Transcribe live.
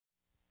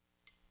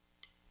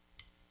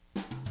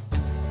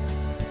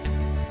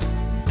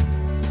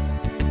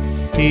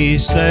He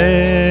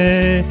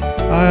said,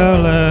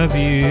 I'll love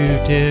you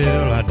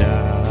till I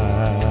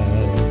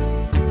die.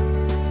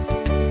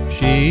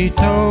 She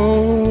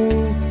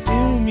told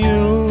him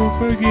you'll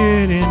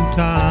forget in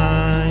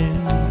time.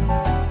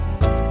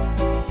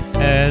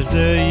 As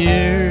the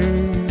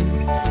years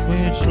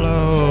went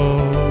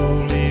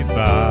slowly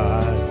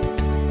by,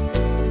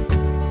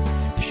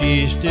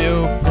 she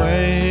still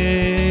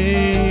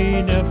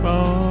preyed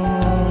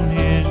upon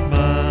his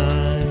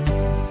mind.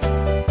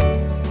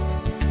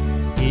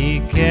 He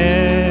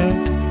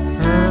kept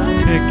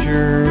her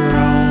picture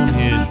on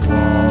his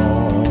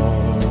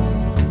wall.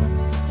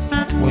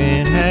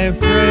 Went half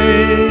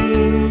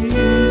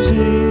crazy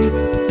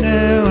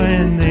now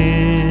and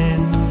then.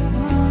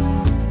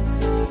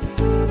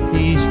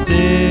 He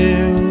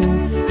still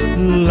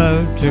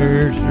loved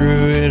her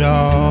through it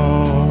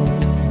all,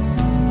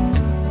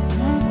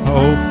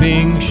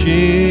 hoping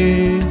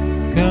she'd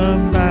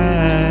come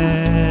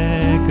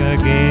back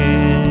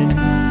again.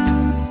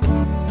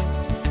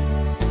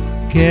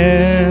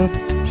 Kept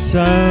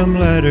some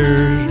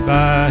letters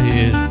by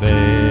his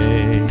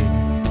bed,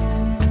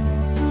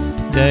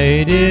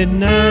 dated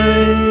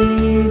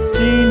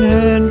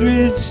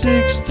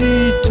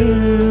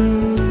 1962.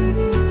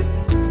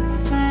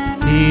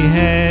 He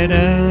had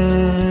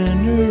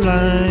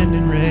underlined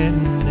and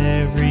written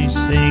every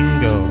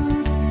single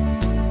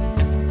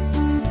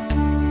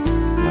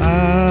I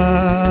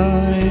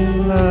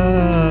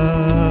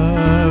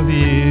love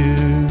you.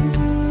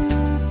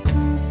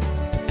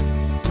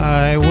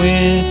 I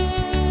went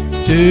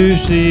to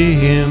see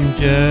him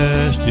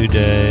just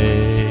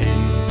today.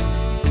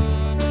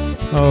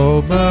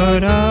 Oh,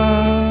 but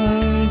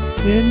I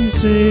didn't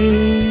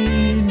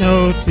see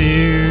no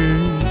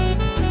tears.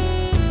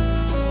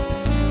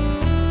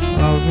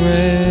 All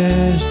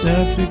dressed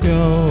up to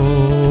go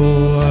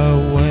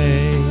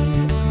away.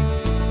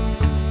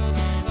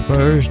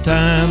 First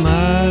time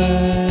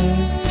I've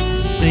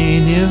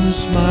seen him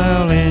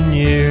smile in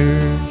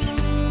years.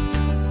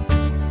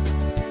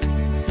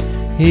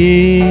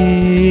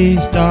 He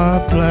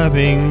stopped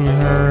loving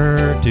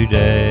her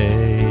today.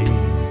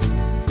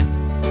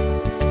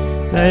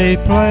 They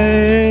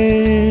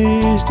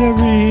placed a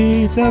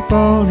wreath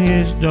upon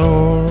his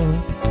door,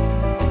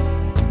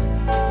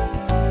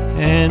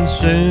 and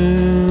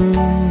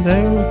soon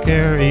they'll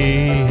carry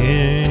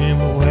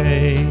him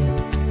away.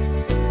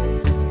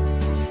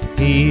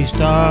 He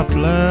stopped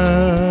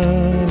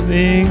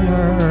loving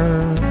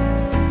her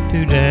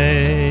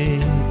today.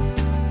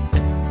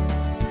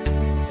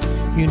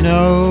 You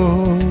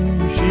know,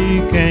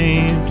 she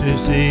came to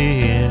see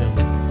him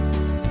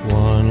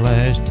one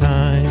last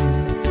time.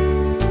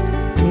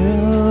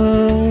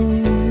 Well,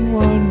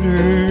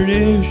 wondered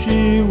if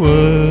she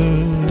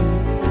would,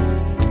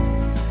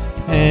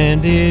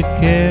 and it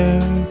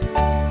kept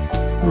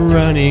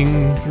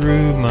running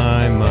through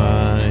my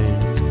mind.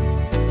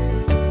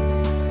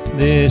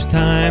 This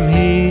time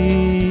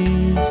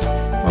he's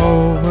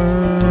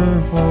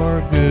over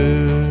for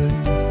good.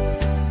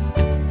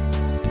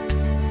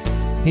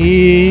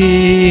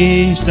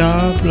 He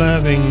stopped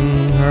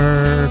loving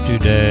her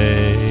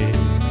today.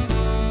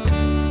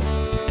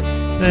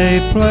 They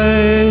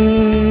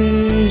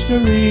placed a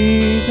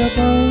wreath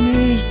upon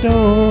his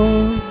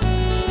door,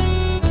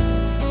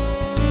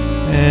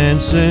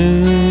 and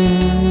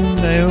soon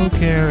they'll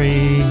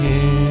carry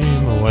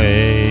him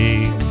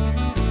away.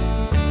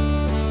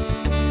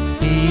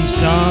 He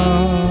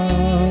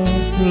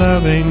stopped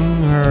loving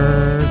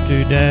her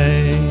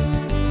today.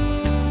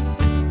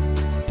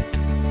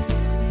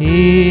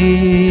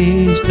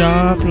 He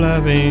stopped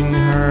loving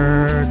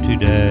her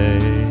today.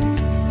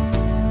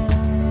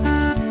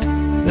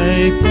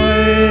 They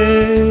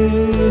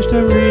placed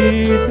a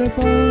wreath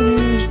upon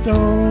his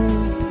door,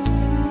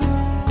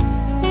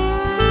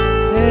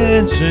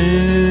 and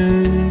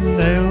soon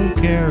they'll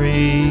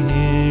carry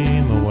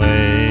him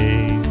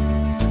away.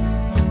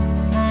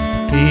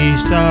 He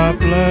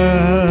stopped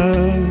loving